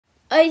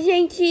Oi,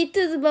 gente,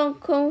 tudo bom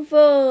com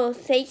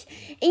vocês?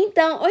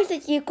 Então, hoje tô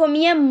aqui com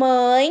minha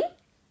mãe.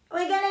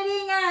 Oi,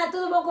 galerinha,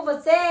 tudo bom com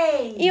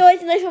vocês? E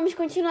hoje nós vamos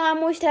continuar a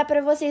mostrar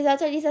pra vocês a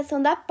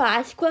atualização da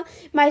Páscoa,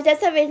 mas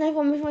dessa vez nós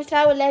vamos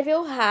mostrar o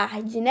level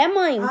hard, né,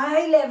 mãe?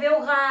 Ai,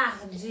 level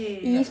hard.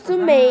 Isso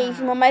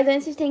mesmo, mas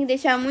antes vocês têm que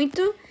deixar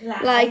muito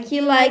like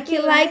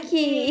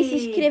e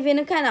se inscrever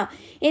no canal.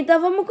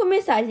 Então vamos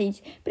começar,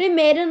 gente.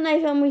 Primeiro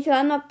nós vamos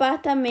lá no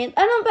apartamento.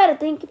 Ah, não, pera,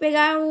 tem que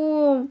pegar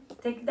o...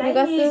 Tem que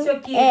dar início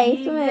aqui.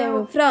 Isso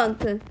mesmo,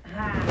 pronto.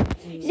 Hard.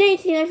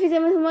 Gente, nós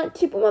fizemos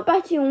uma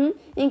parte 1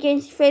 em que a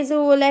gente fez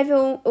o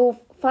level o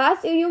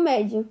fácil e o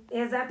médio.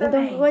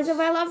 Exatamente. Então hoje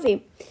vai lá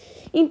ver.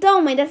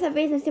 Então, mãe, dessa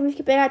vez nós temos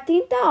que pegar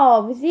 30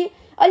 ovos. E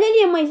olha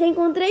ali, mãe, já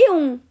encontrei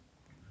um.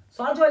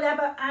 Só de olhar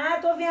pra... Ah,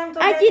 tô vendo.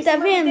 Aqui, tá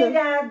vendo? Do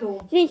telhado.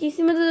 Gente, em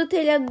cima do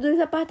telhado dos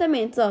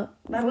apartamentos, ó.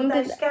 Vai botar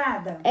a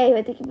escada? É,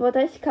 vai ter que botar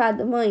a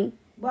escada, mãe.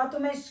 Bota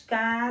uma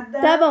escada.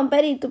 Tá bom,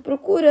 peraí, tô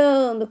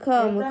procurando.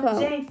 Calma.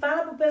 Gente,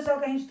 fala pro pessoal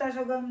que a gente tá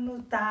jogando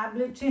no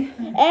tablet.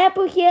 É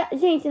porque,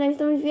 gente, nós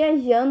estamos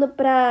viajando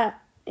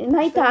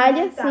na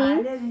Itália,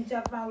 sim. A gente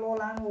já falou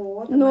lá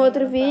no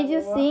outro vídeo,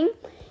 sim.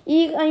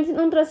 E a gente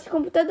não trouxe os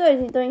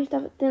computadores, então a gente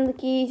tá tendo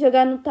que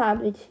jogar no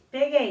tablet.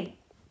 Peguei.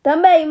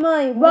 Também,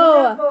 mãe,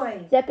 boa!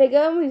 Já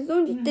pegamos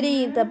um de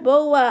 30,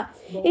 boa!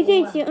 E,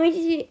 gente,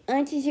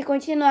 antes de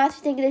continuar,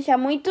 vocês têm que deixar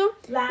muito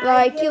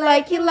like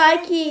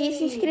e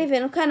se inscrever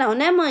no canal,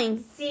 né,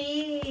 mãe?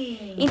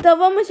 Sim! Então,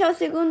 vamos achar o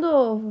segundo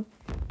ovo.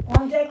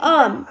 Onde é que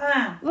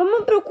tá?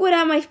 Vamos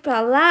procurar mais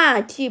pra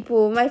lá,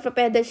 tipo, mais pra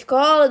perto da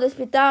escola, do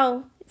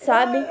hospital,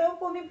 sabe? Eu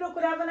por mim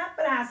procurava na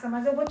praça,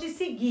 mas eu vou te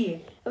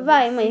seguir.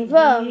 Vai, mãe,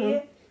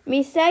 vamos.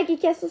 Me segue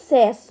que é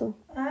sucesso.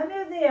 Ai,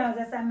 meu Deus,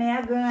 essa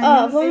mega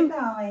não sei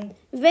não, hein?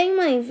 Vem,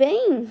 mãe,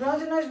 vem. Pra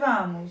onde nós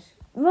vamos?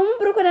 Vamos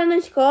procurar na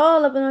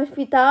escola, no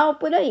hospital,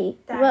 por aí.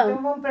 Tá, vamos.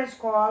 Então vamos pra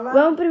escola.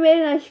 Vamos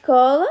primeiro na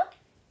escola.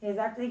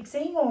 Exato, tem que ser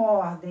em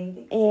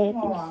ordem. Tem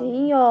que ser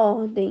em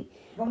ordem.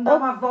 Vamos dar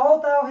uma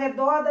volta ao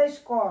redor da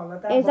escola,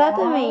 tá?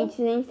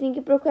 Exatamente, bom? A gente tem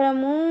que procurar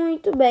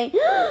muito bem.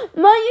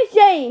 Mãe,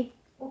 achei!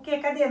 O quê?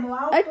 Cadê? No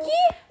alto? Aqui!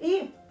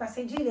 Ih,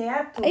 passei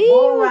direto. Ih,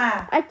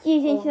 boa!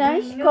 Aqui, gente, na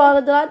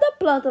escola, do lado da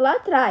planta, lá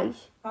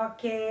atrás.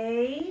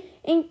 Ok.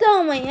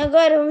 Então, mãe,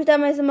 agora vamos dar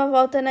mais uma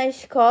volta na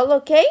escola,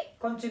 ok?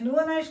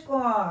 Continua na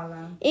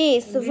escola.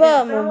 Isso, em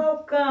vamos. Ao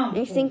campo. A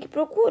gente tem que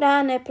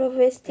procurar, né, pra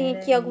ver se tem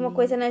aqui alguma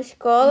coisa na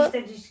escola.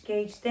 Pista de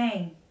skate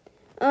tem?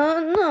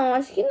 Não,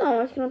 acho que não.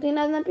 Acho que não tem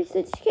nada na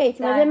pista de skate.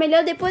 Tá. Mas é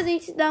melhor depois a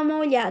gente dar uma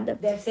olhada.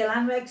 Deve ser lá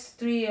no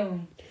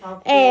Extreme.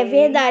 Okay. É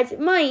verdade.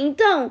 Mãe,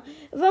 então,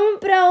 vamos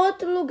pra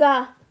outro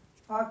lugar.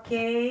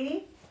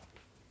 Ok.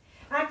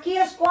 Aqui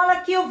a escola,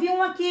 aqui, eu vi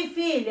um aqui,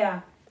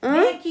 filha.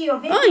 Vem aqui, ó.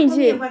 Vem Onde? aqui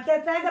comigo, aqui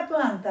atrás da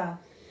planta.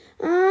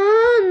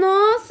 Ah,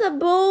 nossa,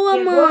 boa,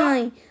 Pegou?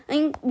 mãe.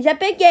 Já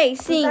peguei,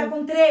 sim. Você tá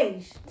com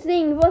 3?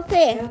 Sim,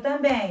 você. Eu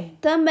também.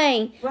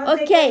 Também. Quanto ok.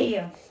 você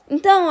queria?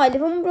 Então, olha,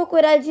 vamos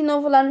procurar de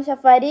novo lá no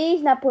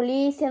chafariz, na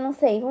polícia, não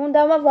sei. Vamos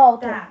dar uma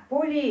volta. Tá,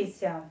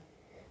 polícia.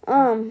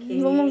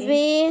 Okay. Vamos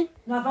ver.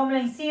 Nós vamos lá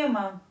em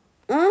cima?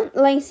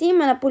 Lá em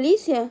cima, na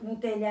polícia? No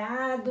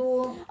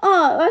telhado.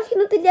 Eu acho que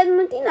no telhado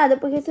não tem nada,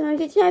 porque senão eu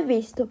já tinha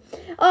visto.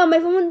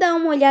 Mas vamos dar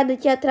uma olhada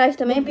aqui atrás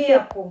também. No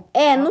beco?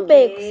 No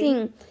beco,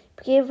 sim.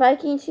 Porque vai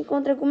que a gente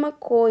encontra alguma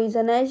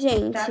coisa, né,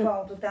 gente? Tá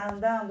bom, tu tá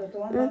andando? Eu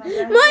tô andando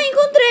atrás. Mãe,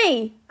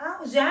 encontrei!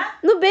 Já?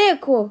 No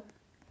beco.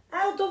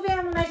 Eu tô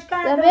vendo na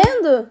escada. Tá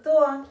vendo?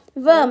 Tô.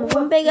 Vamos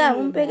pegar.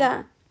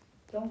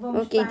 Então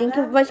vamos Ok, tem que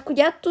parar.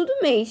 vasculhar tudo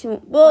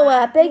mesmo.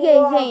 Boa, peguei,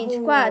 gente.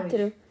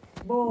 4.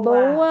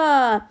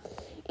 Boa.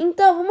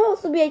 Então, vamos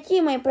subir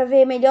aqui, mãe, pra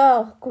ver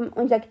melhor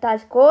onde é que tá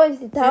as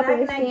coisas e tal. Pra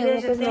ver se tem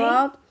alguma coisa no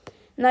alto.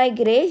 Na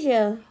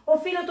igreja? Ô,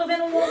 filho, eu tô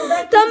vendo um ovo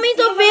daqui. Também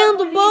tô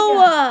vendo,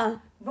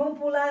 boa. Vamos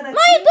pular daqui.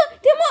 Mãe,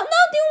 tem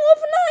um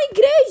ovo na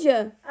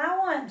igreja.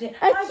 Aonde?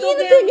 Aqui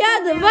no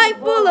telhado. Vai,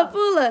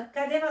 pula.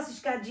 Cadê nossa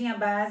escadinha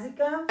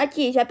básica?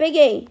 Aqui, já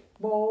peguei.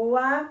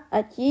 Boa.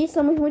 Aqui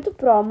somos muito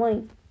pró,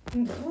 mãe.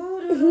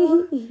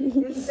 Eu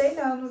não sei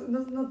não,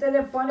 no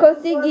telefone.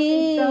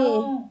 Consegui.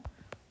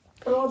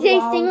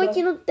 Gente, tem um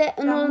aqui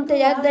no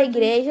telhado da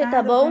igreja,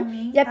 tá bom?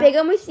 Já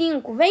pegamos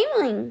 5. Vem,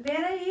 mãe.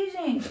 Pera aí,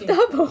 gente. Tá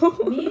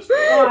bom.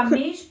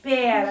 Me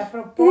espera. A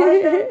proposta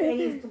é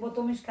isso. Tu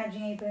botou uma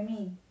escadinha aí pra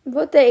mim?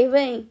 Botei,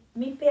 vem.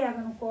 Me pega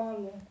no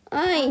colo.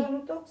 Ai. Eu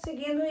não tô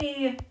conseguindo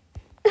ir.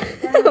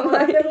 Eu vou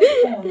lá pelo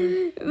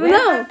fundo.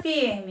 Aguenta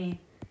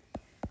firme.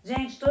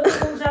 Gente, todo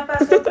mundo já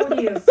passou por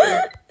isso.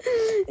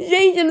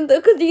 Gente, eu não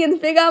tô conseguindo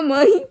pegar a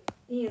mãe.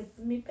 Isso,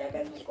 me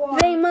pega no colo.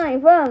 Vem, mãe,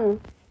 vamos.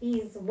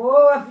 Isso,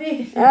 boa,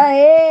 filha.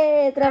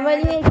 Aê,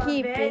 trabalhei em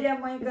equipe. Velha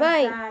mãe cansada.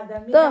 Vai,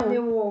 me toma. dá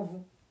meu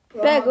ovo.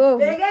 Pronto. Pega o ovo.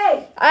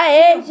 Peguei.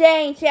 Aê,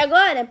 gente, e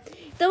agora?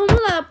 Então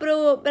vamos lá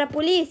pra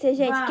polícia,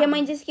 gente, Vamos. que a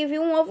mãe disse que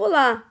viu um ovo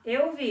lá.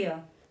 Eu vi,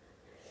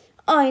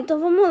 ó. Então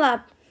vamos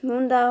lá.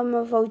 Vamos dar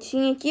uma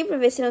voltinha aqui pra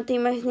ver se não tem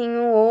mais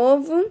nenhum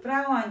ovo.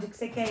 Pra onde que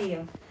você quer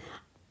ir?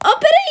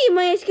 Peraí,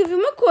 mãe, acho que eu vi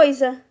uma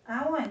coisa.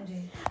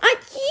 Aonde?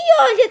 Aqui,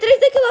 olha, atrás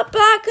daquela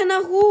placa na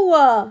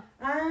rua.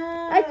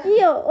 Ah, Aqui,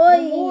 ó.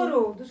 Oi. no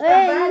muro dos Ei,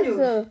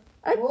 Isso.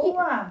 Aqui.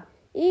 Boa.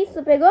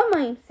 Isso, pegou,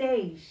 mãe?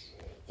 6.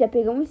 Já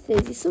pegamos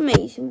 6, isso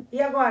mesmo.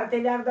 E agora,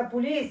 telhado da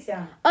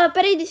polícia? Ó,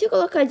 peraí, deixa eu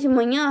colocar de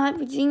manhã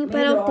rapidinho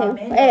para o tempo.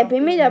 Melhor,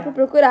 Bem melhor pra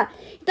procurar.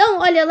 Então,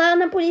 olha, lá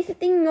na polícia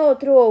tem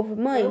outro ovo,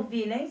 mãe. Eu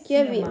vi lá em Que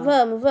eu cima. vi.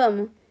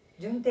 Vamos.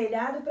 De um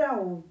telhado para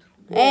outro.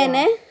 Boa. É,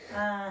 né?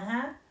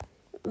 Aham.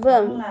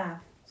 Vamos.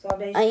 lá.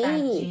 Sobe a Aí.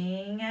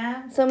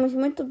 escadinha. Somos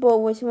muito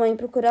boas, mãe, em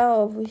procurar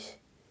ovos.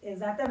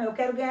 Exatamente. Eu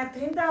quero ganhar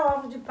 30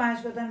 ovos de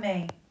Páscoa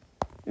também.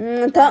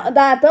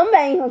 Dá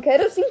também. Eu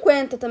quero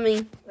 50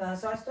 também.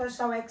 Só se tu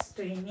achar o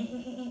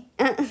Extreme.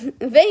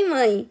 Vem,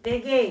 mãe.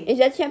 Peguei. Eu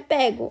já tinha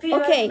pego. Filho,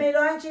 Ok. acho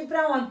melhor a gente ir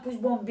pra onde? Pros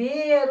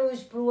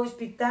bombeiros, pro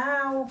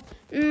hospital.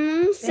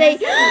 Não sei.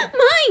 Pensa.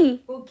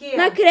 Mãe! O quê?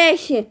 Na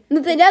creche.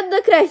 No telhado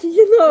da creche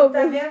de novo.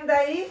 Tá vendo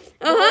daí?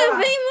 Aham, Boa.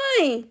 vem,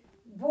 mãe.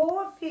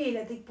 Boa,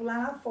 filha. Tem que pular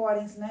lá fora,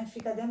 hein? Senão a gente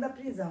fica dentro da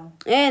prisão.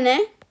 É,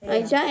 né? É.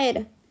 Aí já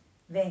era.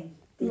 Vem.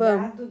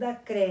 Vamos. Telhado da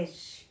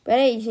creche.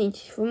 Peraí,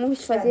 gente.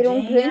 Vamos fazer um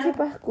Escadinha. grande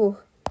parkour.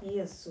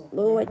 Isso.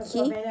 Boa, Vem pra aqui.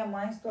 Sua velha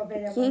mãe, se tua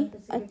velha Aqui, mãe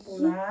conseguir aqui.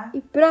 pular.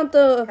 E pronto.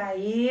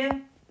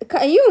 Cair.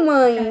 Caiu,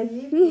 mãe?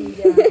 Cair,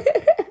 filha.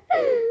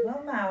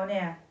 Normal,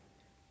 né?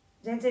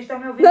 Gente, vocês estão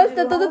me ouvindo Nossa, de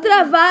tá toda longe?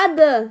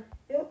 travada.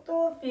 Eu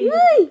tô, filha.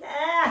 Mãe.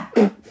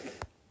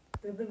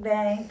 Tudo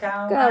bem,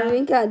 calma. Calma,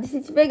 vem cá. Deixa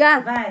eu te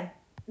pegar. Vai.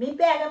 Me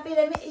pega,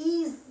 filha.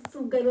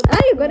 Isso, garota.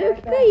 Ai, agora eu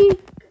que caí.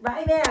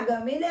 Vai,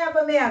 Megan. Me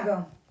leva,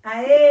 Megan.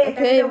 Aê,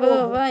 cadê Ok, meu vou,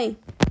 ovo? vai.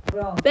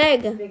 Pronto.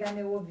 Pega. Vou pegar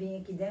meu ovinho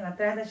aqui dentro,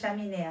 atrás da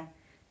chaminé.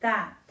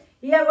 Tá.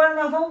 E agora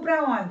nós vamos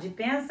pra onde?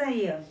 Pensa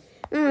aí.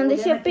 Tô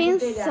Deixa eu olhando aqui no telhado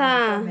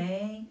pensar.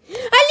 também.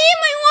 Ali,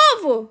 mãe, um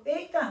ovo.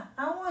 Eita,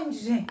 aonde,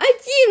 gente?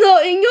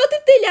 Aqui, em outro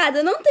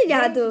telhado, não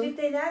telhado. Gente,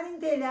 de telhado em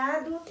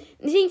telhado.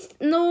 Gente,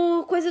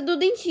 no coisa do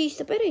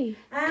dentista, peraí.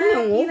 Ah, Aquilo é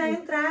um aqui ovo? na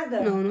entrada.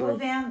 Não, não Tô é.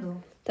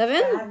 vendo. Tá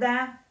vendo?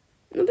 Nada.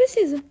 Não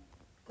precisa.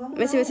 Como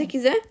Mas se não? você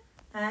quiser.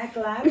 Ah, é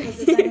claro,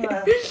 você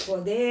tá no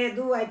poder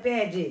do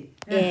iPad.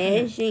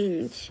 É,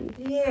 gente.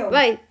 E eu?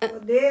 Vai.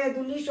 Poder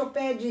do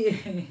lixopad.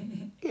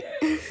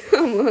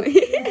 Mãe.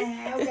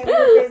 Eu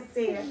quero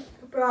obedecer.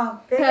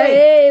 Pronto, peguei.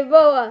 Aê,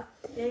 boa.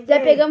 Peguei. Já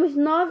pegamos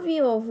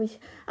 9 ovos.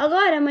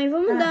 Agora, mãe,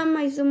 vamos Ah. dar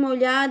mais uma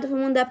olhada,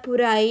 vamos andar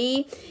por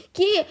aí.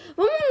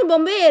 Vamos no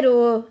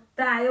bombeiro?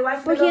 Tá, eu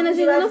acho Porque que nós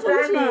ainda não pra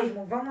fomos lá.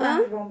 mesmo. Vamos lá Hã?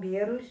 nos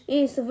bombeiros.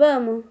 Isso,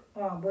 vamos.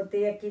 Ó,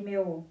 botei aqui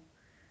meu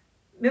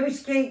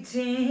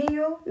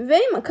skatinho.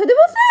 Vem, mãe. Cadê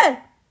você?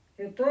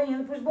 Eu tô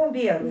indo pros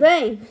bombeiros.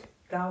 Vem.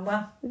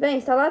 Calma. Vem,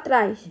 está lá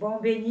atrás.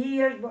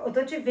 Bombeirinhas, eu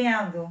tô te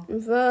vendo.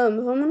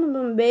 Vamos no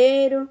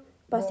bombeiro.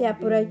 Passear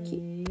por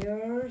aqui.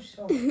 Bombeiros,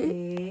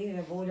 ok.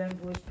 Eu vou olhando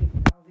pro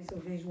hospital, ver se eu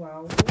vejo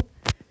algo.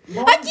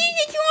 Aqui,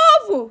 gente,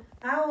 um ovo!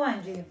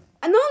 Aonde?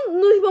 Não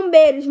nos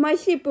bombeiros,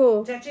 mas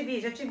tipo... Já te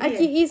vi.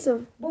 Aqui,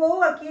 isso.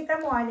 Boa, aqui tá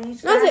mole, hein?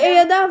 Nossa, eu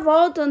ia dar a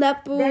volta,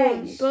 andar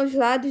 10. pelos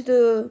lados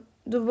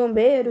do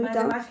bombeiro Mas e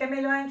tal. eu acho que é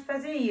melhor a gente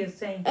fazer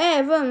isso, hein?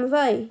 É, vamos,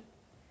 vai.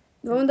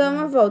 Vamos dar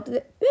uma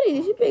volta. Peraí,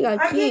 deixa eu pegar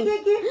aqui.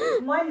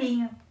 Aqui.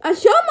 Molinho.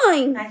 Achou,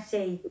 mãe?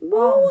 Achei. 11.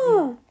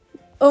 Boa!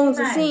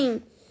 11, mais?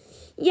 sim.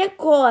 E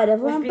agora?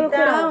 Vamos Hospital?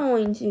 procurar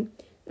onde?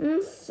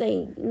 Não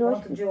sei. No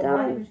Ponto de hospital.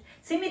 ônibus.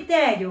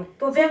 Cemitério.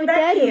 Tô vendo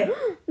Cemitério?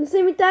 daqui. No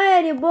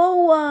cemitério,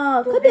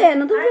 boa! Tô Cadê? vendo.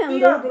 Não tô Aqui,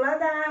 vendo. ó, do lado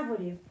da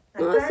árvore.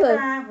 Atrás da Nossa,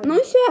 árvore. não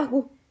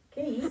enxergo.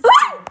 Que isso?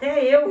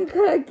 Até eu.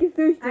 Cara, que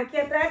susto. Aqui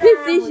atrás da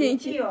Esqueci, árvore.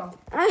 gente. Aqui, ó.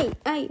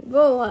 Ai,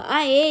 boa.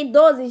 Aê,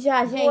 12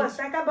 já, gente. Boa,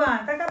 tá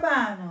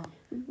acabando.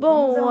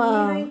 Vamos a um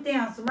Boa. nível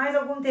intenso. Mais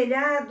algum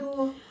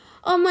telhado?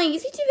 Ô, mãe, e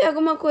se tiver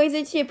alguma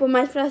coisa, tipo,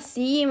 mais pra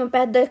cima,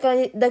 perto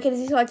daqueles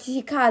slots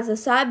de casa,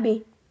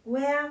 sabe?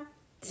 Ué?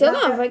 Sei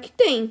lá, vai que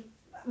tem.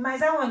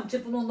 Mas aonde?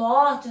 Tipo no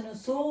norte, no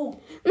sul?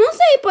 Não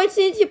sei, pode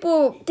ser,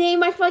 tipo, tem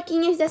mais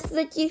plaquinhas dessas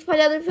aqui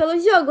espalhadas pelo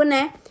jogo,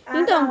 né?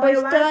 Então, não, pode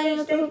eu acho estar que a em gente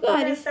outros tem que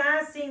lugares. começar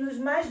assim, nos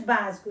mais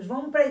básicos.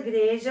 Vamos pra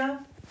igreja.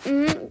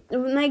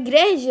 Na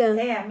igreja?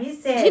 É, me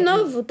segue. De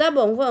novo? Tá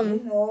bom,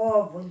 vamos. De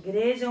novo.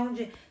 Igreja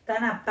onde tá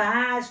na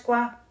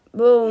Páscoa.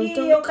 Bom, Ih,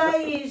 então... eu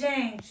caí,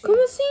 gente.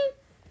 Como assim?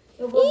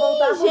 Eu vou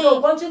voltar pro gente.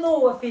 jogo.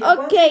 Continua, filha.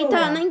 Ok, continua.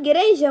 tá, na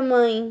igreja,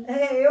 mãe.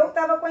 É, eu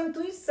tava com a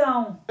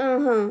intuição.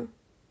 Aham.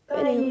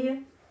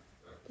 Caí.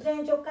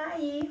 Gente, eu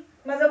caí.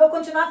 Mas eu vou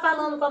continuar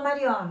falando com a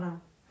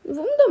Mariana.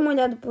 Vamos dar uma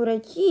olhada por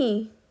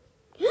aqui?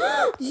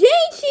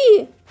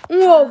 Gente!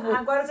 Um ovo.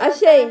 Agora você vai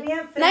Achei. ficar na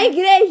minha frente. Na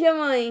igreja,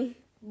 mãe.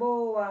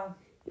 Boa.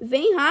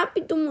 Vem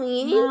rápido,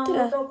 mãe. Não,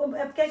 Entra. eu tô com...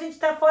 É porque a gente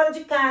tá fora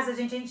de casa,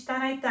 gente. A gente tá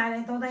na Itália,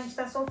 então a gente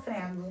tá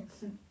sofrendo.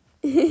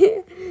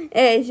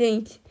 É,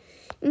 gente.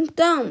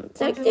 Então,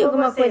 será que tem Continua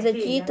alguma você, coisa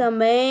aqui filha.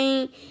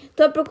 também?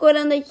 Tô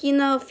procurando aqui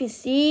na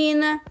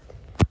oficina.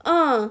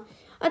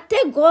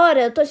 Até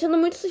agora eu tô achando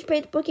muito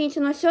suspeito porque a gente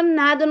não achou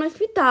nada no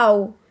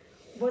hospital.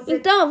 Você...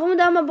 Então, vamos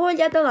dar uma boa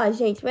olhada lá,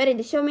 gente. Peraí,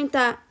 deixa eu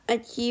aumentar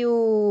aqui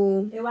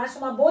o... Eu acho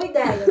uma boa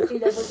ideia,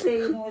 filha, você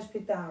ir no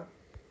hospital.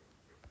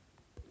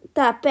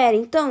 Tá, pera,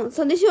 então,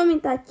 só deixa eu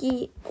aumentar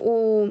aqui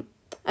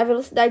a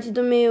velocidade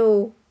do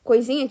meu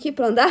coisinha aqui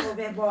pra andar.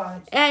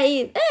 Overboard. É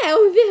aí. É,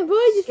 o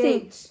overboard,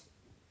 sim. Skate.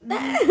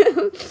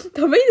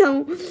 Também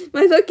não,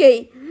 mas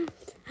ok.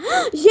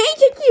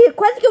 Gente, aqui,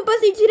 quase que eu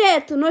passei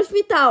direto no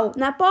hospital,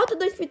 na porta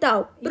do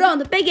hospital.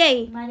 Pronto,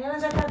 peguei. Mariana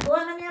já tá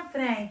dois na minha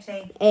frente,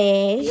 hein?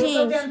 Gente.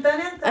 Eu tô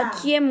tentando entrar.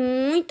 Aqui é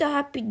muita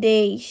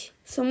rapidez.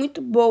 Sou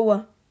muito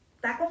boa.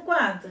 Tá com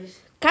quantos?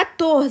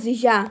 14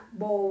 já.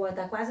 Boa,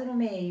 tá quase no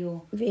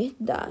meio.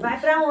 Verdade. Vai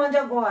pra onde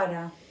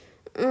agora?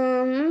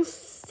 Não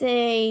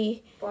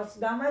sei. Posso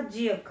dar uma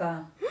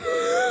dica.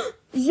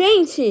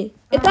 Gente,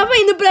 eu tava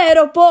indo pro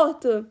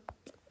aeroporto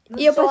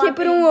e eu passei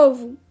por um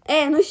ovo.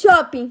 No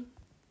shopping.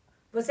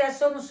 Você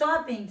achou no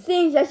shopping?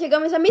 Sim, já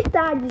chegamos à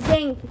metade,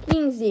 gente.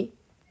 15.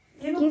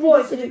 E no 15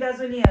 posto de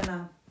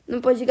gasolina?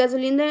 No posto de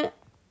gasolina,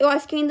 eu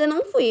acho que ainda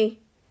não fui.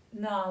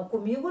 Não,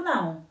 comigo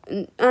não.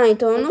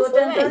 Então eu não fui tô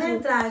tentando mesmo.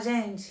 entrar,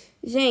 gente.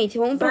 Gente,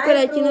 vamos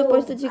procurar aqui no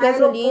posto de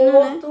gasolina,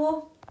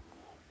 aeroporto.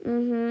 né?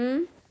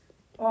 Uhum.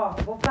 Ó,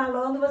 vou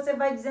falando, você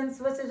vai dizendo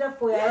se você já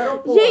foi.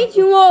 Aeroporto.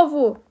 Gente, um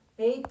ovo.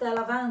 Eita,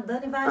 ela vai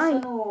andando e vai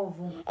achando o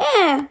ovo.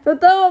 Eu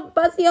tô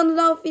passeando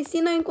na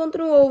oficina e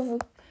encontro um ovo.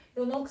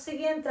 Eu não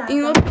consegui entrar.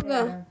 Em outro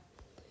lugar.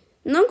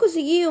 Não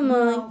conseguiu,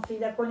 mãe? Não,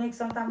 filha, a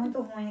conexão tá muito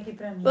ruim aqui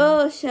pra mim.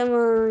 Poxa,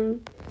 mãe.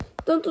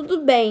 Então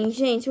tudo bem,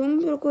 gente.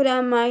 Vamos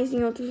procurar mais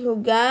em outros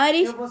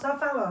lugares. Eu vou só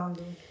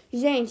falando.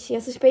 Gente,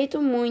 eu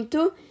suspeito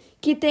muito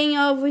que tem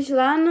ovos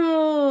lá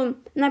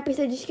na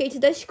pista de skate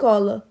da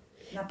escola.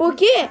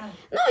 Porque,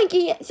 não, é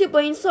que, tipo,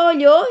 a gente só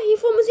olhou e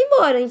fomos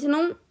embora. A gente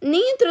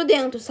nem entrou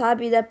dentro,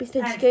 sabe, da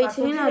pista de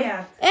skate, nem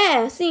nada.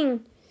 Sim.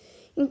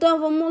 Então,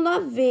 vamos lá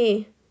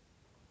ver.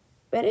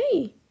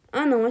 Peraí.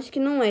 Não, acho que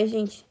não é,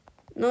 gente.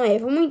 Não é.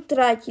 Vamos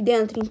entrar aqui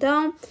dentro,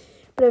 então,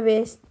 pra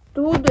ver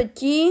tudo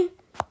aqui.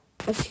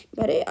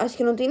 Peraí, acho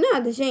que não tem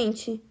nada,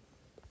 gente.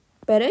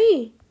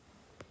 Peraí.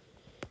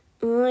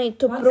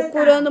 Tô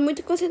procurando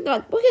muito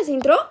concentrado. Por que você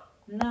entrou?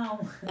 Não.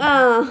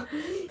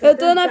 Eu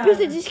tô na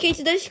pista de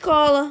skate da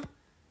escola.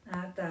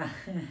 Tá.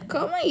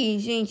 Calma aí,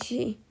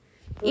 gente.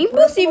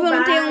 Impossível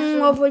não ter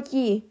um ovo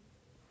aqui.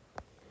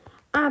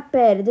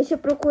 Pera, deixa eu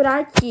procurar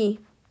aqui.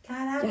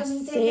 Caraca, Já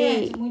minha sei.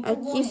 internet, muito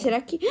Aqui, ruim. será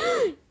que...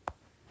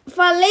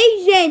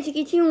 Falei, gente,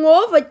 que tinha um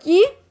ovo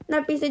aqui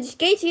na pista de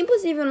skate.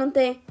 Impossível não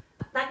ter.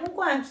 Tá com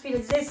quantos, filha?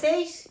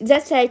 16?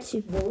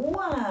 17.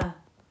 Boa.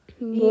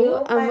 E Boa.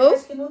 eu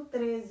parece que no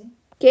 13.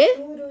 Quê?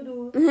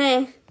 Tururu.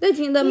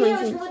 Tadinho da mãe, eu acho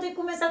que gente. eu vou ter que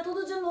começar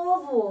tudo de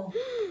novo.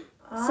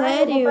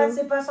 Sério? Eu vou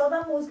participar só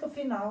da música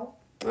final.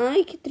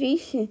 Ai, que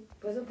triste.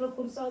 Depois eu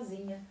procuro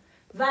sozinha.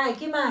 Vai,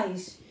 que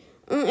mais?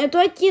 Eu tô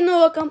aqui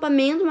no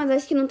acampamento, mas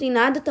acho que não tem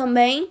nada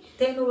também.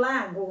 Tem no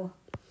lago?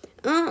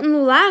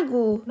 No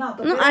lago? Não,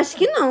 tô Não, acho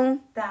que não.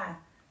 Tá.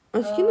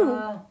 Acho que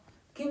não.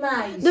 Que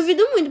mais?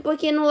 Duvido muito,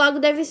 porque no lago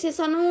deve ser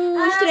só no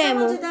extremo.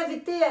 Sabe onde deve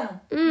ter?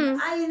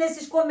 Aí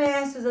nesses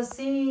comércios,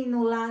 assim,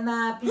 lá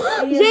na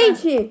piscina.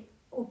 Gente!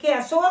 O que?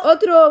 Achou?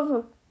 Outro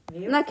ovo.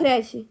 Viu? Na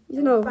creche.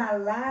 De novo.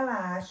 Falar,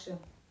 ela acha.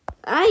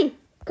 Ai,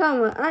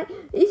 calma. Ai.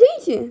 E,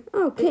 gente...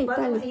 ok, tá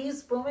Quase ali.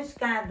 isso, põe uma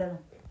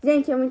escada.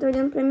 Gente, a mãe tá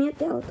olhando pra minha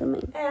tela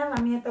também. A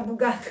minha tá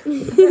bugada.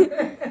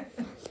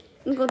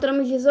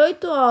 Encontramos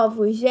 18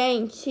 ovos,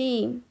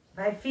 gente.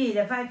 Vai,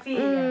 filha, vai,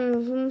 filha.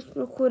 Vamos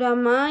procurar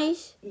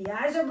mais. E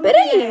haja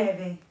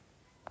Brookhaven.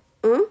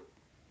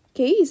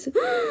 Que isso?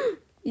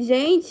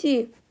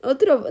 Gente,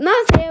 outro ovo.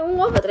 Nossa, é um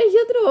ovo atrás de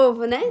outro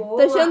ovo, né? Boa.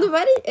 Tô achando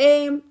vários...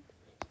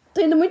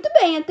 tô indo muito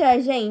bem até,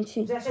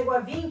 gente. Já chegou a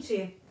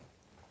 20?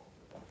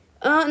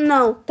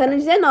 Não, tá no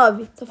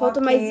 19. Só falta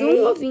Ok. mais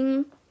um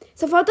ovinho.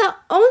 Só falta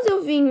 11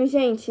 ovinhos,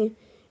 gente.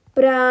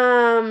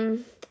 Pra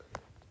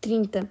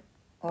 30.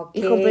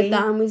 Ok. E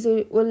completarmos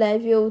o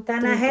level Tá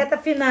 30. na reta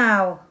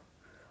final.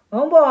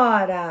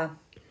 Vambora.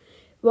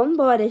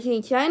 Vambora,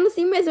 gente. Ai, não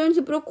sei mais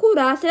onde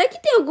procurar. Será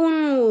que tem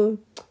algum...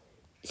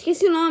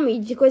 Esqueci o nome.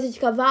 De coisa de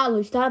cavalo,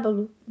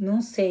 estábulo?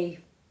 Não sei.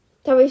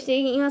 Talvez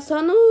tenha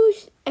só no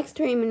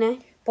Extreme, né?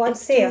 Pode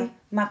Extreme. ser.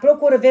 Mas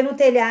procura ver no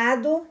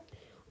telhado.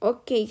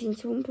 Ok,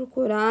 gente. Vamos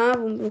procurar.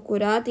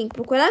 Tem que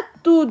procurar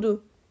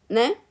tudo,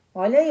 né?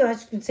 Olha aí, eu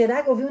acho que...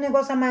 Será que eu vi um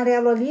negócio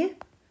amarelo ali?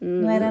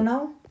 Não era,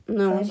 não?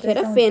 Não, Só acho que era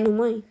impressão. feno,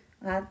 mãe.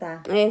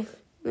 Tá.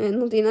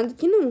 Não tem nada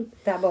aqui, não.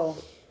 Tá bom.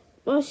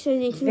 Poxa,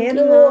 gente, Vê,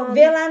 não tem nada.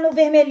 vê lá no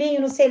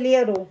vermelhinho, no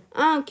celeiro.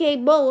 Ok,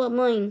 boa,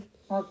 mãe.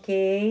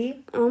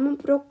 Ok.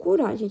 Vamos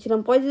procurar, gente.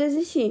 Não pode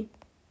desistir.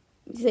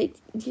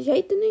 De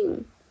jeito nenhum.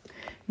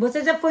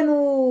 Você já foi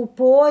no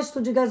posto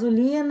de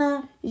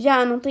gasolina?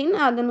 Já, não tem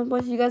nada no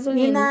posto de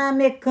gasolina. E na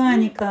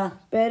mecânica?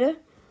 Pera.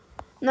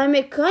 Na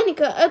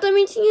mecânica, eu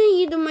também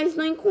tinha ido, mas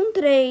não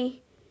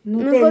encontrei. No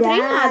não telhado,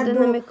 encontrei nada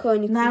na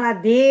mecânica. Na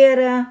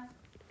ladeira?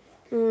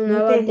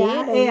 Na telhado,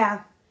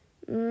 ladeira?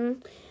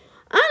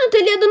 No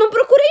telhado eu não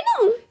procurei,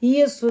 não.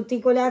 Isso,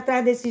 tem que olhar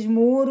atrás desses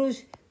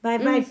muros.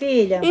 Vai,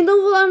 filha.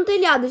 Então vou lá no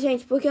telhado,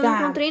 gente, porque eu não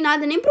encontrei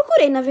nada, nem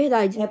procurei, na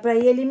verdade. É pra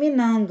ir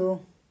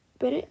eliminando.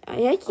 Pera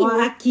aí, é aqui, Ó,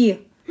 né?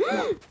 aqui.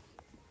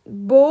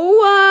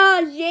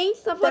 Boa! Gente,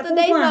 só falta com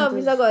 10 quantos?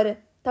 ovos agora.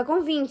 Tá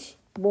com 20.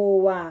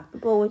 Boa.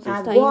 Boa, gente, tá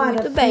indo Agora,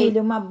 muito bem.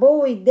 filha, uma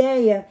boa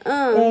ideia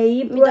é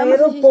ir me pro dá uma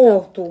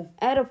aeroporto.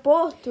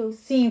 Aeroporto?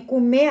 Sim,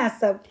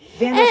 começa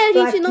vendo A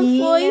as gente não foi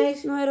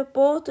plaquinhas. no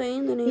aeroporto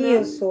ainda, nem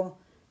nada. Isso.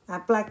 A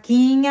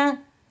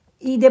plaquinha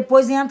E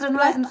depois entra no...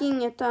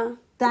 Plaquinha, tá.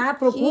 Tá,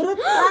 procura...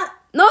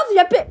 Nossa,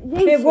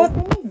 gente, pegou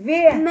sem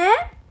ver.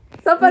 Né?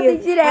 Só fazer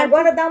direto.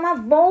 Agora dá uma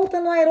volta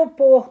no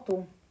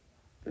aeroporto.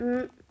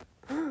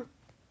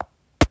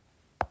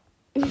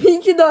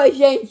 22,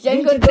 gente. Já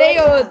 22, encontrei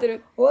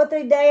outro. Outra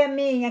ideia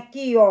minha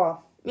aqui, ó.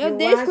 Meu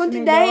Deus, quanta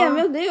ideia,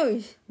 meu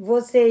Deus.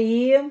 Você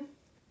ir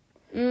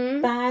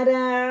para...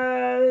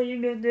 Ai,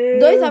 meu Deus.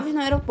 2 ovos no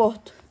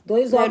aeroporto.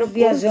 2 ovos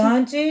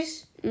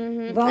viajantes.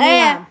 Vamos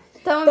lá.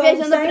 Estamos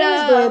viajando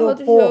para do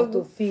outro aeroporto,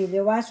 jogo. filha.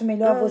 Eu acho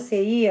melhor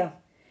você ir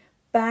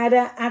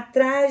para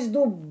atrás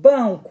do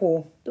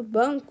banco. Do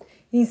banco?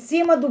 Em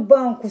cima do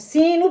banco.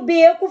 Sim, no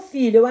beco,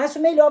 filha. Eu acho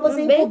melhor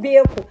você ir pro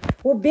beco.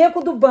 O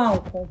beco do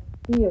banco.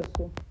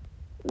 Isso.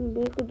 O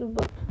beco do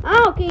banco.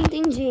 Ah, ok,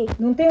 entendi.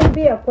 Não tem um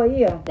beco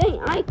aí, ó? Tem?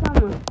 Ai,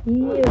 calma.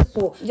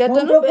 Isso. Já tô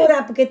Vamos no procurar,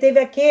 beco. porque teve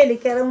aquele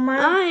que era uma...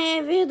 Ah,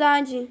 é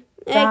verdade.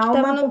 Calma, que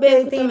tava no porque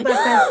beco tem também.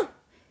 passagem.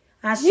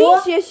 Achou?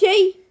 Gente,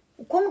 achei.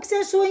 Como que você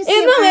achou em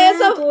cima?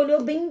 Tu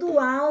olhou bem do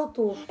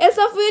alto. Eu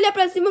só fui olhar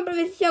pra cima pra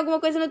ver se tinha alguma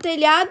coisa no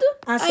telhado.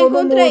 Achou aí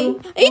encontrei. No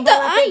muro. Eita, Vai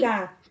lá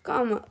pegar.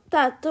 Calma.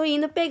 Tá, tô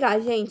indo pegar,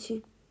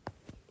 gente.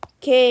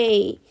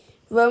 Ok.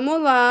 Vamos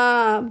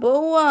lá.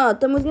 Boa.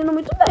 Estamos indo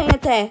muito bem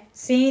até.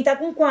 Sim, tá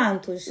com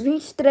quantos?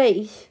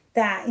 23.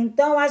 Tá,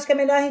 então acho que é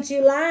melhor a gente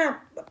ir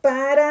lá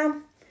para...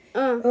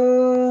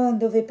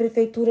 Deixa eu ver,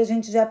 prefeitura a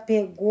gente já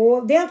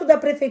pegou. Dentro da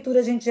prefeitura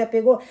a gente já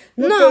pegou.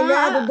 No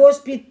telhado do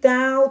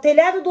hospital.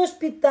 Telhado do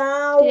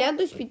hospital. Telhado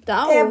do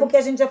hospital? É, porque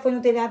a gente já foi no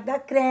telhado da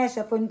creche,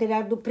 já foi no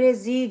telhado do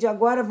presídio.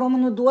 Agora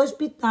vamos no do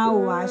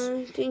hospital, eu acho.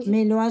 Entendi.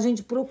 Melhor a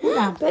gente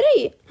procurar.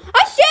 Peraí.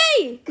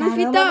 Achei! No Caramba,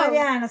 hospital.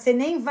 Mariana, você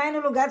nem vai no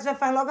lugar, tu já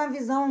faz logo uma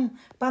visão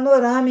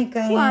panorâmica,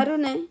 hein? Claro,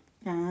 né?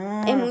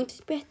 É muita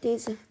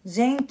esperteza.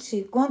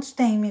 Gente, quantos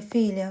tem, minha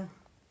filha?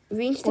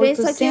 23,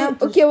 800?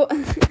 só que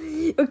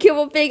o que eu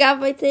vou pegar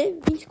vai ser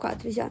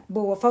 24 já.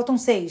 Boa, faltam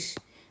 6.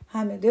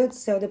 Ai, meu Deus do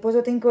céu, depois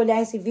eu tenho que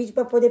olhar esse vídeo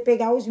pra poder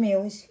pegar os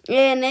meus.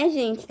 É, né,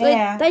 gente?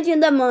 É. Tadinha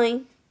da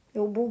mãe.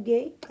 Eu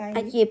buguei, caí.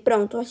 Aqui,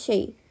 pronto,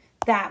 achei.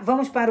 Tá,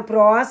 vamos para o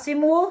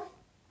próximo.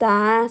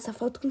 Tá, só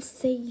falta com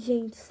 6,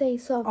 gente.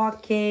 6 só.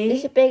 Ok.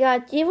 Deixa eu pegar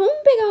aqui.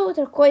 Vamos pegar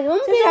outra coisa.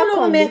 Vamos Você pegar já olhou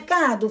como? no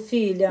mercado,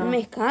 filha? No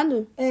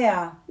mercado? É.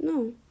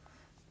 Não.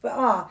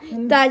 Ó.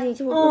 Tá,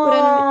 gente, eu vou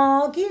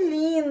procurar Oh, que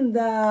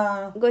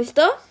linda.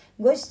 Gostou?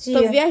 Gostei.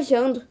 Tô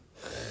viajando.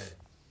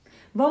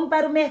 Vamos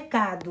para o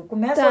mercado.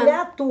 Começa Tá. a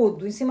olhar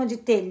tudo. Em cima de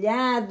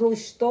telhado,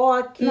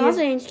 estoque. Nossa,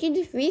 gente, que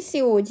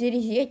difícil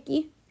dirigir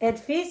aqui. É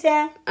difícil,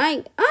 é?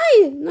 Ai,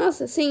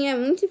 nossa, sim, é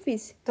muito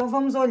difícil. Então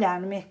vamos olhar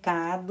no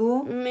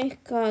mercado. No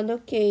mercado,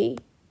 ok.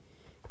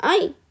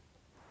 Ai,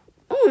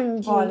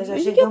 onde? Olha, já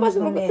Onde que eu chegamos passo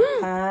no pra-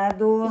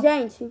 mercado.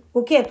 Gente,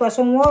 O quê? Tu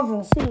achou um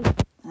ovo? sim.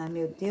 Ah,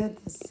 meu Deus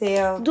do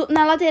céu.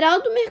 Na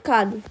lateral do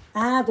mercado.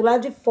 Ah, do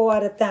lado de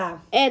fora,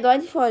 tá. É, do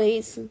lado de fora,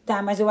 isso.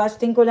 Tá, mas eu acho que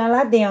tem que olhar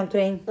lá dentro,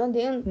 hein? Lá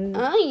dentro.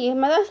 Ai,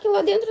 mas acho que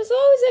lá dentro é só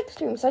os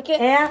extremos. Só que...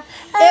 É?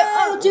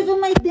 Eu tive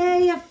uma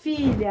ideia,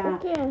 filha. O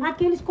quê?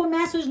 Aqueles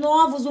comércios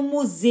novos, o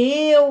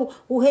museu,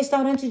 o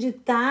restaurante de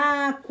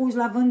tacos,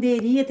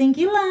 lavanderia. Tem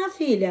que ir lá,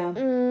 filha.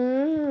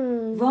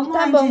 Vamos lá,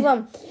 Tá bom, gente.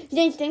 vamos.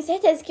 Gente, tenho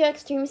certeza que o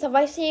extreme só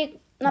vai ser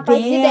na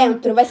parte de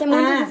dentro. Vai ser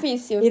muito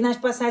difícil. E nas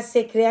passagens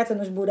secretas,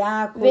 nos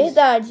buracos.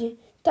 Verdade.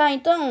 Tá,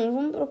 então,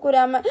 vamos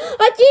procurar mais.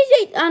 Aqui,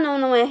 gente! Ah, não,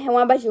 não é. É um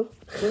abajur.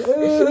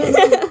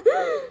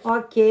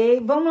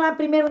 Ok. Vamos lá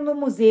primeiro no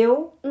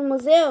museu. No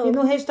museu? E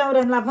no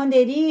restaurante,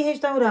 lavanderia e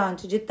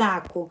restaurante de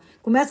taco.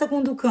 Começa com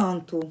o do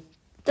canto.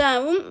 Tá,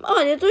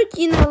 olha, eu tô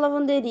aqui na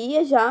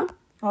lavanderia já.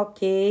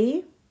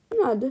 Ok.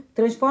 Nada.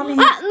 Transforma em...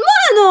 Ah,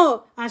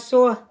 mano!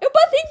 Achou? Eu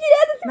passei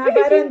direto assim Na porque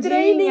eu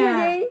entrei nem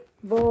varandinha. olhei.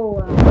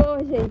 Boa.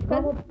 Ô, gente,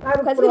 Vamos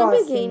para o quase que eu não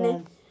próximo. peguei,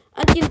 né?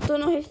 Aqui, tô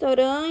no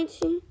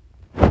restaurante.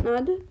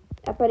 Nada.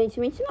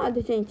 Aparentemente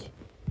nada, gente.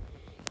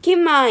 Que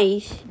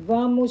mais?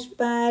 Vamos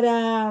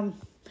para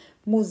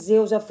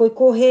museu. Já foi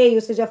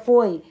correio, você já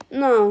foi?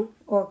 Não.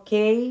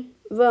 Ok.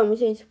 Vamos,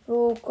 gente,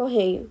 pro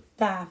correio.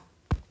 Tá.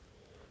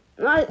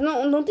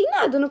 Não tem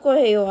nada no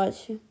correio, eu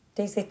acho.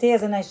 Tem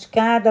certeza? Na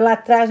escada, lá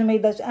atrás, no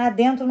meio da... Ah,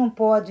 dentro não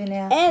pode,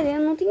 né? É,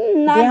 não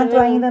tem nada. Dentro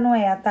mesmo. ainda não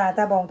é. Tá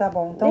bom.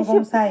 Então Deixa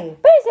vamos eu- sair.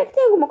 Peraí, será que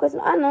tem alguma coisa?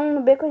 Ah, não,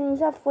 no beco a gente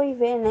já foi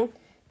ver, né?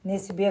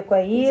 Nesse beco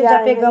aí, Já já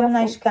pegamos na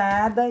fomos.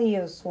 escada,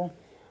 isso.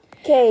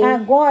 Ok.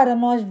 Agora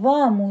nós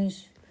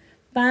vamos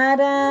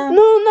para...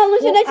 Na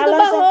lanchonete a do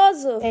lancha-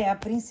 Barroso. É, a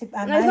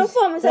principal. Nós não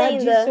fomos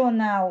ainda.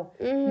 Tradicional.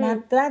 Na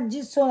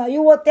tradicional. E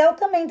o hotel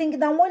também tem que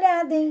dar uma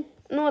olhada, hein?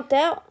 No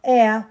hotel?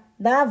 É,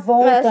 dá a Mas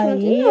volta acho que não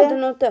tem aí. nada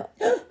no hotel.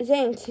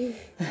 Gente,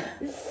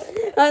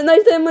 nós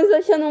estamos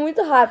achando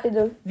muito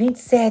rápido.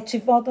 27,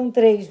 faltam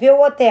 3. Vê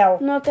o hotel.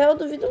 No hotel eu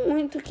duvido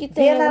muito que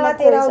tenha Vê na alguma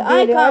lateral coisa.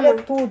 dele, Ai, calma.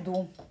 olha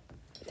tudo.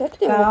 Será que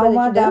tem alguma coisa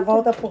Calma, aqui dá a dentro?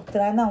 volta por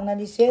trás. Não, na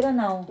lixeira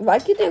não. Vai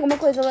que tem alguma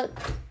coisa lá.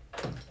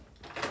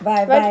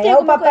 Vai. Vai que tem É o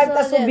alguma papai que coisa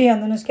tá lá dentro.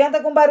 subindo. Não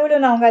esquenta com barulho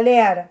não,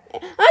 galera.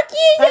 Aqui,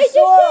 gente,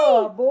 Achou?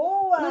 achei!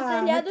 Boa! No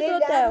telhado do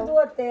telhado hotel. do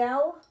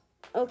hotel.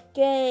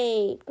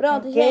 Ok.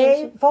 Pronto, Ok,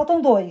 gente.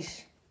 faltam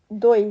 2.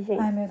 2, gente.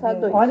 Ai, meu Só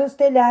Deus. 2. Olha os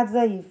telhados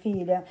aí,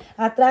 filha.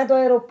 Atrás do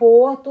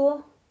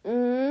aeroporto.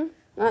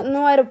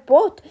 No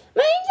aeroporto?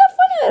 Mas a gente já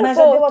foi no aeroporto. Mas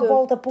já deu a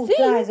volta por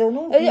trás? Eu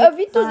não vi. Eu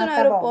vi tudo no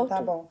aeroporto.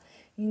 Tá bom.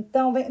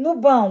 Então, vem no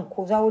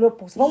banco, já olhou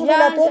por cima. Vamos Já,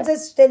 olhar todos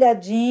esses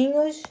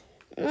telhadinhos.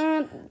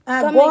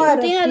 Agora,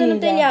 não tem nada filha, no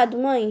telhado,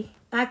 mãe.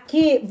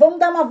 Aqui, vamos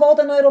dar uma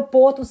volta no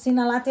aeroporto, sim,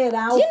 na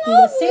lateral, De filha.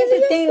 novo,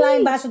 Sempre tem lá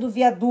embaixo do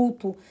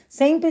viaduto.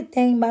 Sempre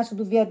tem embaixo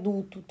do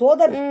viaduto.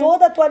 Toda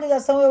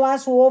atualização eu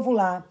acho o ovo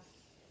lá.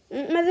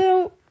 Mas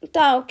eu...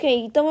 Tá,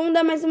 ok. Então vamos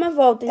dar mais uma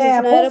volta,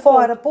 gente,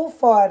 por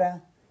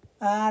fora.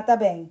 Ah, tá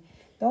bem.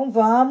 Então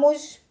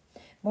vamos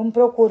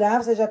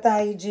procurar. Você já tá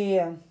aí de...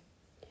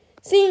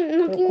 Sim,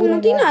 não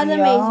tem nada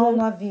mesmo.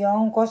 No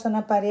avião, encosta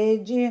na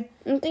parede.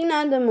 Não tem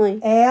nada, mãe.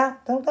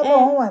 Então tá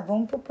bom,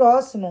 vamos pro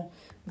próximo.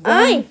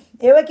 Ai!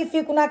 Eu é que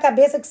fico na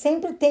cabeça que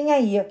sempre tem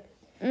aí.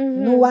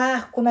 No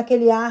arco,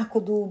 naquele arco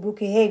do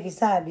Brookhaven,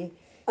 sabe?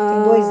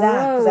 Tem 2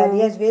 arcos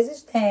ali, às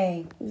vezes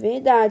tem.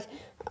 Verdade.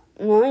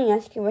 Mãe,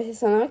 acho que vai ser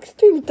só no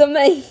Extreme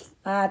também.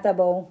 Ah, tá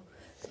bom.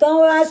 Então,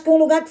 eu acho que um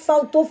lugar que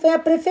faltou foi a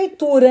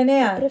prefeitura,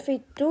 né? A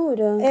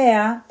prefeitura?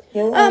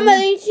 Mas a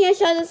gente tinha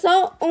achado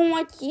só um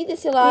aqui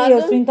desse lado.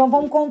 Isso, então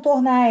vamos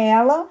contornar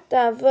ela.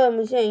 Tá,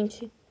 vamos,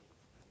 gente.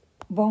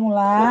 Vamos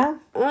lá.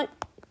 Ai,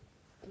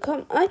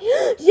 calma. Ai.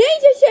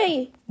 Gente,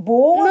 achei!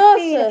 Boa, Nossa.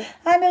 filha.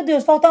 Ai, meu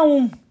Deus, falta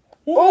um.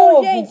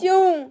 Ovo. Gente,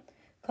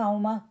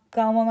 Calma,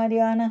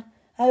 Mariana.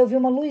 Eu vi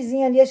uma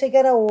luzinha ali, achei que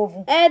era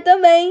ovo.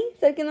 Também.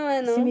 Só que não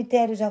é, não.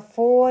 Cemitério já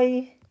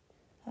foi.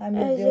 Ai,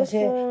 meu Deus. Já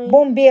foi.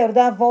 Bombeiro,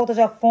 dá a volta,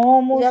 já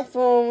fomos. Já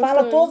fomos.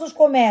 Fala todos os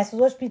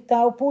comércios,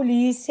 hospital,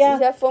 polícia.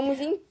 Já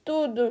fomos em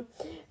tudo.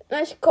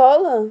 Na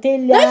escola?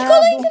 Telhado. Na escola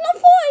a gente não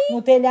foi.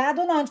 No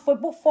telhado não, a gente foi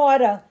por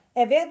fora.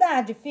 É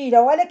verdade,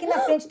 filha. Olha aqui na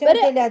frente, tem um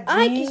telhadinho.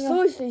 Ai, que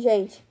susto,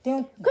 gente. Tem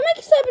Como é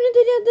que sobe no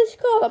telhado da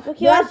escola?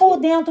 Porque lá por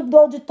dentro do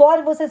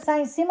auditório, você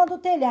sai em cima do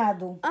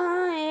telhado.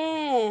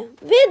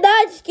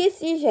 Verdade,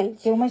 esqueci,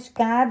 gente. Tem uma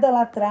escada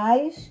lá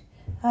atrás.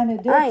 Ai, meu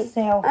Deus do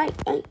céu.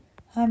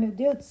 Ai, meu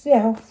Deus do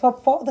céu. Só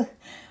falta...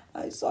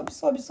 Ai,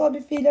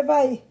 sobe, filha,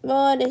 vai.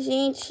 Bora,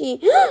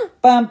 gente.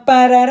 Pam,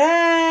 parará.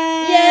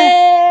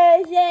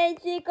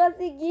 Gente,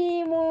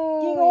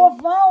 conseguimos. Que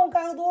ovão,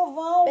 carro do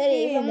ovão,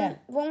 Peraí, filha.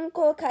 vamos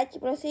colocar aqui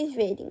pra vocês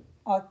verem.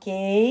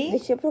 Ok.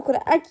 Deixa eu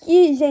procurar.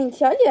 Aqui,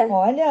 gente, olha.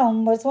 Olha,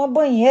 parece uma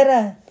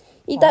banheira.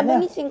 E tá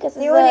bonitinho com essas...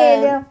 Tem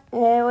orelha.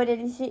 Orelha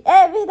de...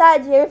 É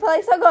verdade, eu ia falar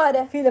isso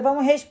agora. Filha,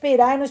 vamos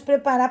respirar e nos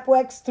preparar pro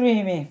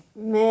Extreme.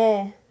 Não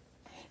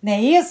é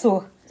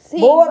isso? Sim,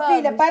 boa, vamos.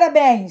 Filha,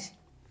 parabéns.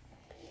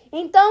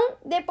 Então,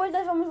 depois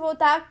nós vamos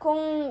voltar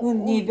com... o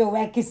nível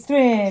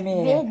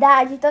Extreme.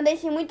 Verdade, então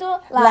deixe muito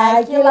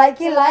like.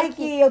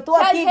 Eu tô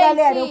Tchau, aqui, gente.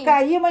 galera. Eu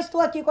caí, mas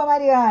tô aqui com a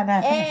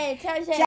Mariana. Tchau, gente.